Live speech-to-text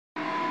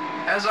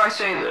As I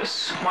say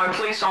this, my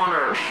place on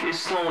Earth is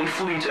slowly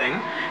fleeting,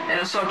 and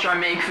as such I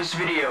make this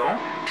video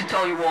to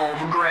tell you all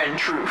the grand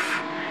truth.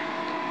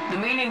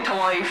 The meaning to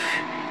life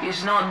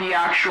is not the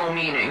actual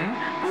meaning,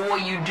 but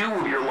what you do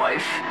with your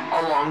life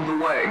along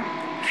the way.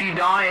 If you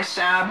die a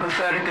sad,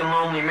 pathetic, and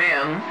lonely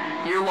man,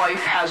 your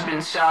life has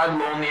been sad,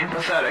 lonely, and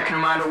pathetic, no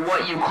matter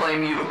what you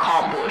claim you've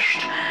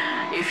accomplished.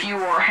 If you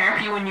are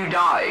happy when you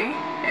die,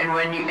 and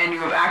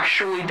you have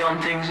actually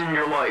done things in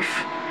your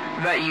life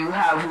that you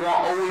have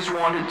always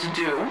wanted to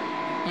do,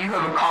 you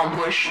have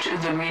accomplished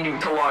the meaning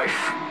to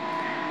life.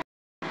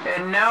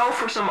 And now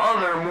for some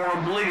other more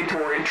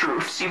obligatory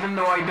truths, even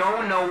though I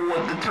don't know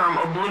what the term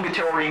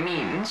obligatory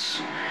means,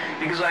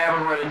 because I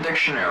haven't read a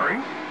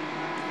dictionary.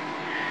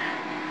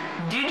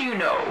 Did you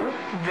know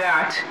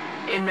that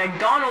in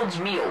McDonald's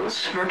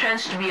meals there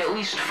tends to be at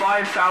least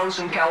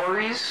 5,000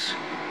 calories?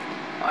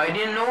 I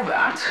didn't know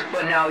that,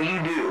 but now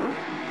you do.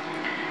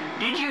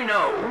 Did you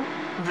know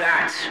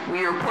that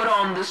we are put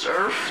on this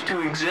earth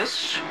to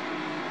exist?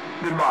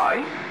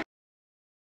 Goodbye.